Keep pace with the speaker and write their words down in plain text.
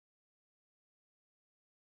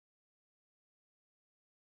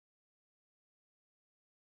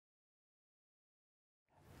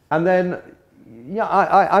And then, yeah,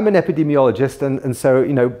 I'm an epidemiologist, and so,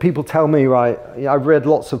 you know, people tell me, right, you know, I've read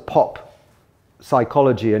lots of pop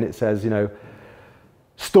psychology, and it says, you know,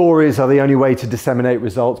 stories are the only way to disseminate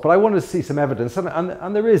results, but I wanted to see some evidence,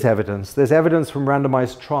 and there is evidence. There's evidence from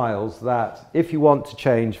randomized trials that if you want to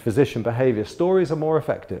change physician behavior, stories are more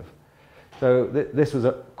effective. So this was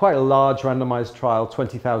quite a large randomized trial,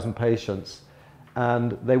 20,000 patients,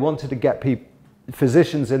 and they wanted to get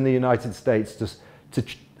physicians in the United States to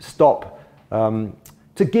stop,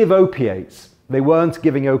 to give opiates. They weren't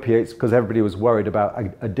giving opiates because everybody was worried about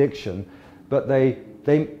addiction, but they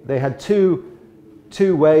had two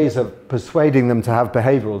ways of persuading them to have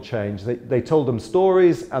behavioral change. They told them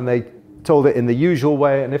stories, and they told it in the usual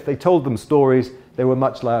way, and if they told them stories, they were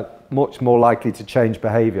much more likely to change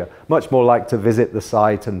behavior, much more likely to visit the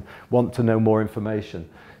site and want to know more information.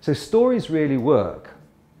 So stories really work.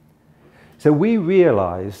 So we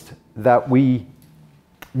realized that we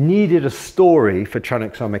needed a story for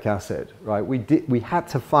tranexamic acid, right? We had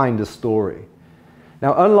to find a story.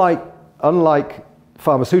 Now, unlike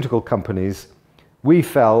pharmaceutical companies, we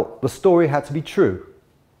felt the story had to be true.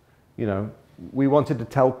 You know, we wanted to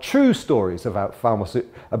tell true stories about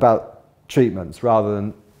treatments rather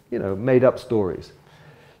than, you know, made up stories.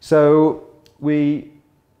 So we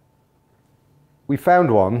found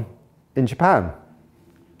one in Japan.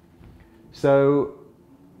 So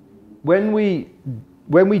when we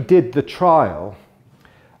did the trial,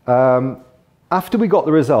 after we got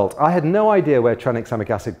the result, I had no idea where tranexamic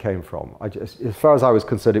acid came from. As far as I was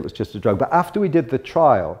concerned, it was just a drug. But after we did the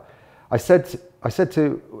trial, I thought,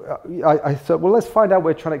 well, let's find out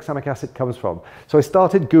where tranexamic acid comes from. So I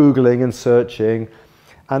started Googling and searching,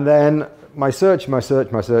 and then my search,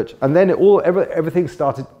 and then everything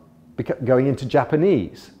started going into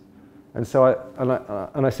Japanese. And so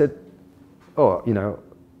I said, oh, you know,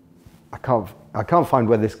 I can't find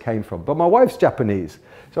where this came from. But my wife's Japanese.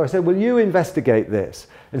 So I said, will you investigate this?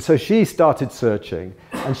 And so she started searching,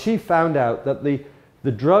 and she found out that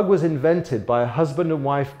the drug was invented by a husband and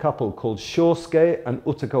wife couple called Shosuke and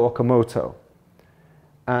Utaka Okamoto.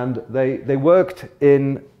 And they worked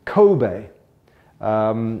in Kobe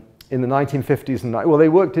in the 1950s and well, they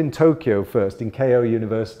worked in Tokyo first, in Keio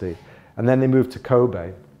University, and then they moved to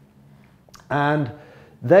Kobe. And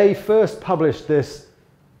they first published this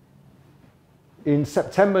in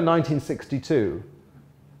September 1962.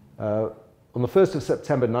 On the 1st of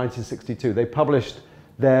September 1962, they published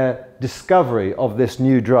their discovery of this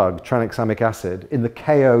new drug, tranexamic acid, in the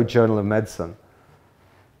Keio Journal of Medicine.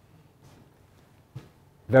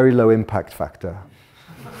 Very low impact factor.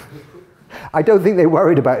 I don't think they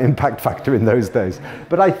worried about impact factor in those days,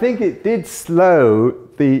 but I think it did slow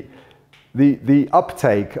the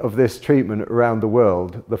uptake of this treatment around the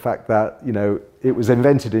world, the fact that, you know, it was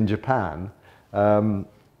invented in Japan,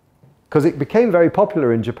 because it became very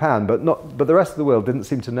popular in Japan, but the rest of the world didn't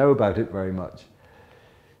seem to know about it very much.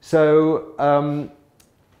 So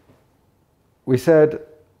we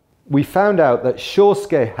found out that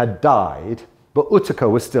Shosuke had died, but Utaka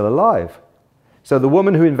was still alive. So the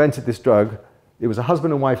woman who invented this drug, it was a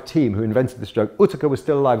husband and wife team who invented this drug. Utaka was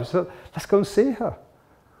still alive. So let's go and see her.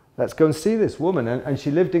 Let's go and see this woman. And she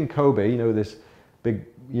lived in Kobe, you know, this big,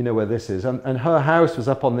 you know where this is. And her house was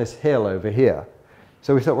up on this hill over here.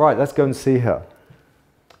 So we thought, right, let's go and see her.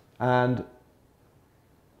 And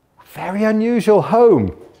very unusual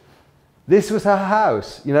home. This was her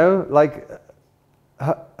house, you know, like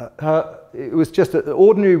it was just an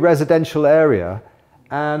ordinary residential area.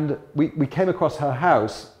 And we came across her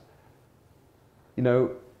house, you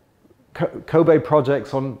know, Kobe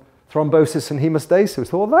projects on thrombosis and hemostasis. We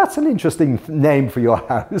thought, well, that's an interesting name for your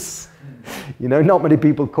house. You know, not many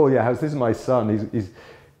people call your house. This is my son.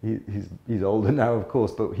 He's older now, of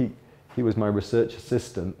course, but he was my research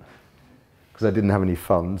assistant because I didn't have any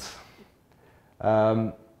funds.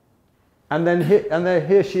 And then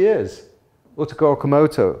here she is, Utaka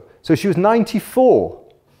Okamoto. So she was 94.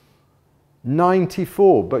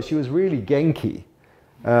 94, but she was really genki.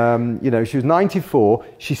 You know, she was 94.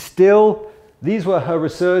 These were her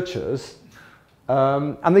researchers,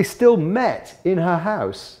 and they still met in her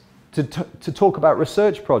house to talk about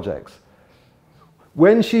research projects.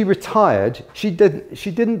 When she retired, she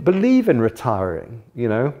didn't believe in retiring, you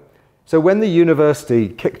know. So when the university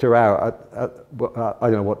kicked her out at I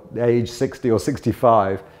don't know what age, 60 or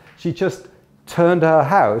 65, she just turned her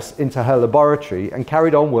house into her laboratory and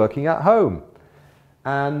carried on working at home.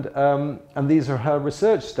 And these are her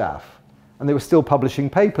research staff. And they were still publishing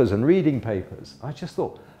papers and reading papers. I just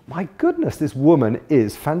thought, my goodness, this woman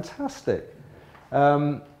is fantastic.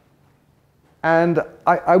 And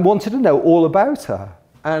I wanted to know all about her.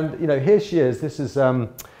 And, you know, here she is. This is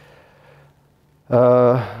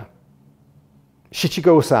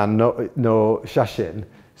Shichigo-san no shashin.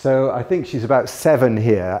 So I think she's about 7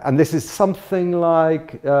 here, and this is something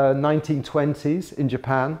like 1920s in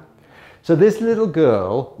Japan. So this little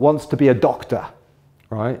girl wants to be a doctor,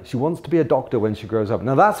 right? She wants to be a doctor when she grows up.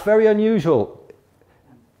 Now that's very unusual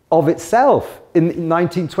of itself in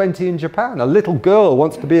 1920 in Japan. A little girl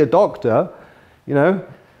wants to be a doctor, you know.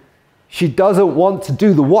 She doesn't want to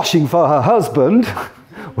do the washing for her husband.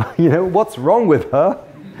 You know, what's wrong with her?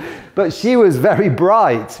 But she was very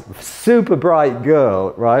bright, super bright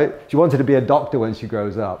girl, right? She wanted to be a doctor when she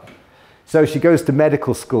grows up. So she goes to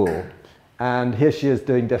medical school, and here she is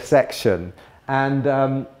doing dissection. And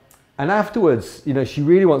afterwards, you know, she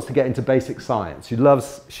really wants to get into basic science. She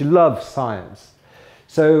loves science.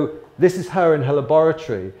 So this is her in her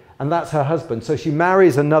laboratory, and that's her husband. So she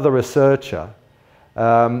marries another researcher,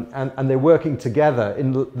 and they're working together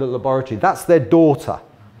in the laboratory. That's their daughter,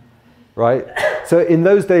 right? So in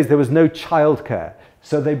those days, there was no childcare.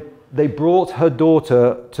 So they brought her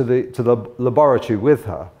daughter to the laboratory with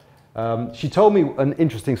her. She told me an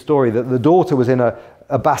interesting story that the daughter was in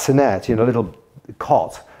a bassinet, you know, a little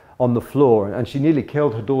cot on the floor, and she nearly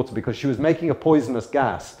killed her daughter because she was making a poisonous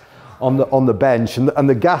gas on the bench, and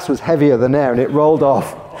the gas was heavier than air, and it rolled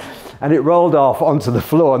off. And it rolled off onto the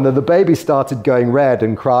floor, and then the baby started going red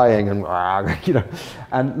and crying and, you know,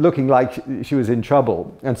 and looking like she was in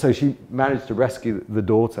trouble. And so she managed to rescue the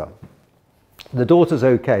daughter. The daughter's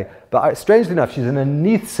okay, but strangely enough, she's an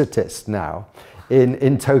anaesthetist now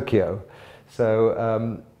in Tokyo.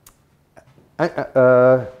 So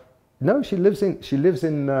no, she lives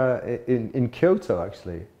in Kyoto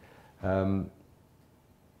actually.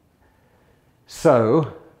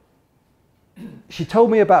 So she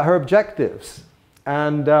told me about her objectives,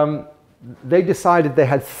 and they decided they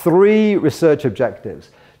had 3 research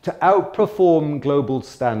objectives: to outperform global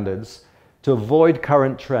standards, to avoid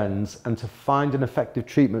current trends, and to find an effective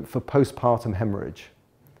treatment for postpartum hemorrhage.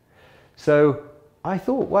 So I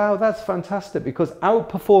thought, wow, that's fantastic, because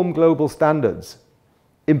outperform global standards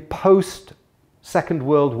in post-Second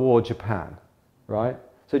World War Japan, right?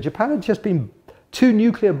 So Japan had just been 2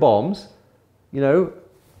 nuclear bombs, you know,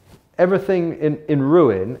 everything in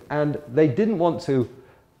ruin, and they didn't want to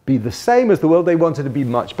be the same as the world, they wanted to be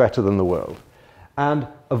much better than the world. And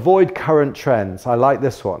avoid current trends. I like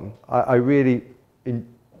this one. I really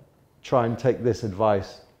try and take this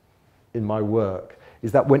advice in my work,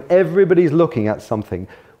 is that when everybody's looking at something,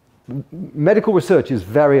 medical research is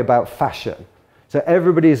very about fashion. So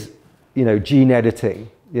everybody's, you know, gene editing,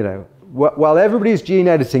 you know. While everybody's gene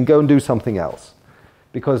editing, go and do something else,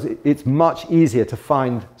 because it's much easier to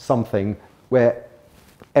find something where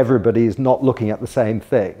everybody is not looking at the same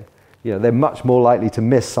thing. You know, they're much more likely to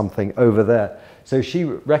miss something over there. So she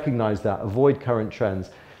recognized that, avoid current trends.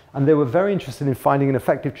 And they were very interested in finding an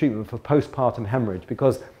effective treatment for postpartum hemorrhage,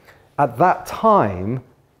 because at that time,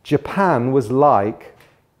 Japan was like,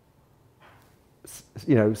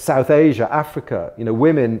 you know, South Asia, Africa. You know,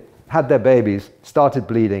 women had their babies, started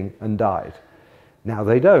bleeding, and died. Now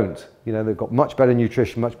they don't. You know, they've got much better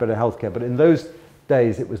nutrition, much better healthcare, but in those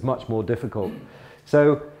days it was much more difficult.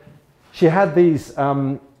 So she had these,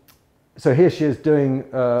 so here she is doing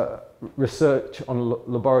research on a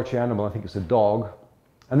laboratory animal, I think it's a dog,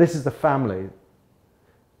 and this is the family.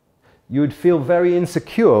 You would feel very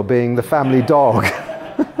insecure being the family dog.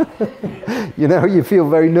 You know, you feel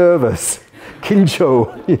very nervous.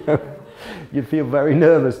 Kincho, you know. You feel very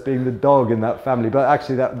nervous being the dog in that family, but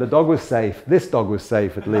actually the dog was safe. This dog was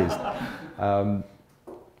safe, at least.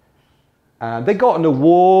 And they got an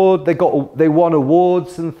award. They won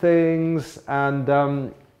awards and things,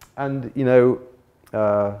 and you know,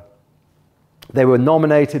 they were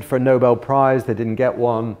nominated for a Nobel Prize. They didn't get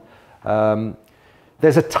one.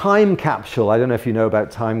 There's a time capsule. I don't know if you know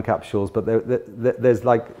about time capsules, but there's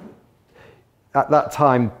like, at that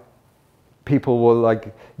time, people were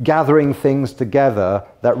like gathering things together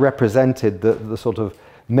that represented the sort of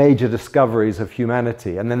major discoveries of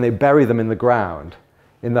humanity, and then they bury them in the ground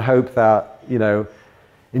in the hope that, you know,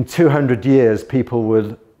 in 200 years people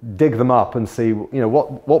would dig them up and see, you know,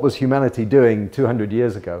 what was humanity doing 200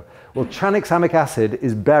 years ago. Well, tranexamic acid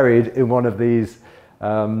is buried in one of these,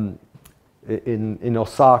 in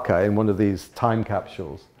Osaka, in one of these time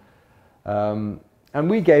capsules. And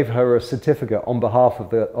we gave her a certificate on behalf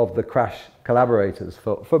of the crash collaborators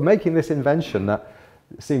for making this invention that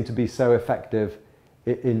seemed to be so effective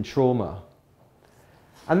in trauma.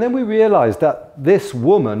 And then we realized that this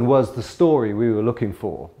woman was the story we were looking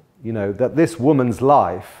for. You know, that this woman's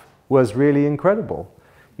life was really incredible.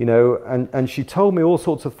 You know, and she told me all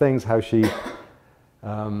sorts of things, how she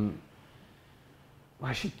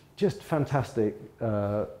just fantastic.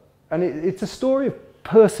 And it's a story of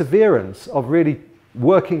perseverance, of really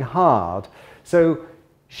working hard. So,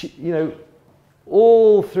 she, you know,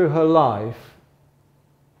 all through her life,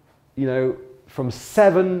 you know, from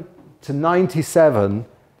 7 to 97,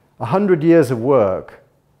 100 years of work,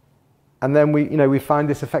 and then we find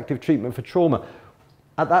this effective treatment for trauma.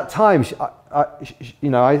 At that time,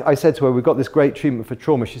 I said to her, we've got this great treatment for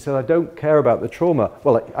trauma. She said, I don't care about the trauma.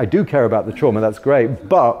 Well, I do care about the trauma, that's great,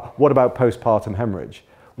 but what about postpartum hemorrhage?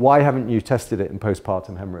 Why haven't you tested it in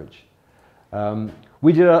postpartum hemorrhage?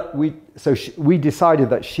 We decided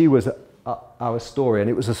that she was our story, and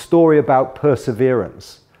it was a story about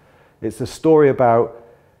perseverance. It's a story about,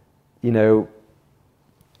 you know,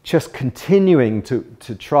 just continuing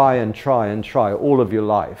to try and try and try all of your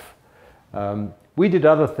life. We did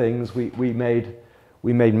other things. We made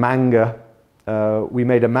manga. We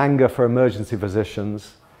made a manga for emergency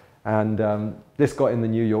physicians, and this got in the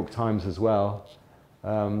New York Times as well.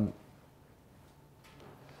 And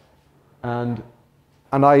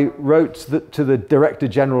I wrote to the Director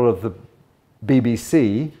General of the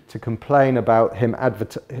BBC to complain about him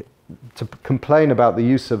the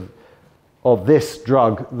use of this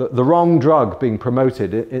drug, the wrong drug being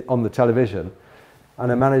promoted on the television,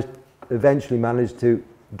 and I eventually managed to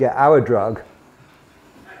get our drug.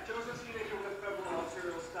 Joseph's teenager with febrile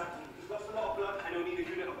arterial statin. He's lost a lot of blood and he'll need a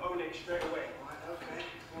unit of ONH straight away. Right, okay.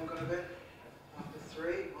 One got a bit. After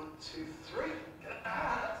 3. 1, 2, 3. Good.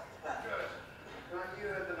 Right,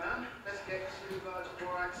 you heard the man. Let's get 2 large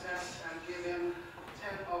boraxes and give him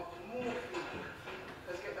 10 of morphine.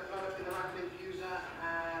 Let's get the blood up in the rapid infuser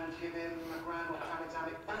and give him a gram of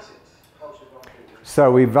tranexamic acid. So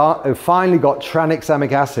we've finally got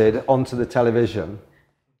tranexamic acid onto the television.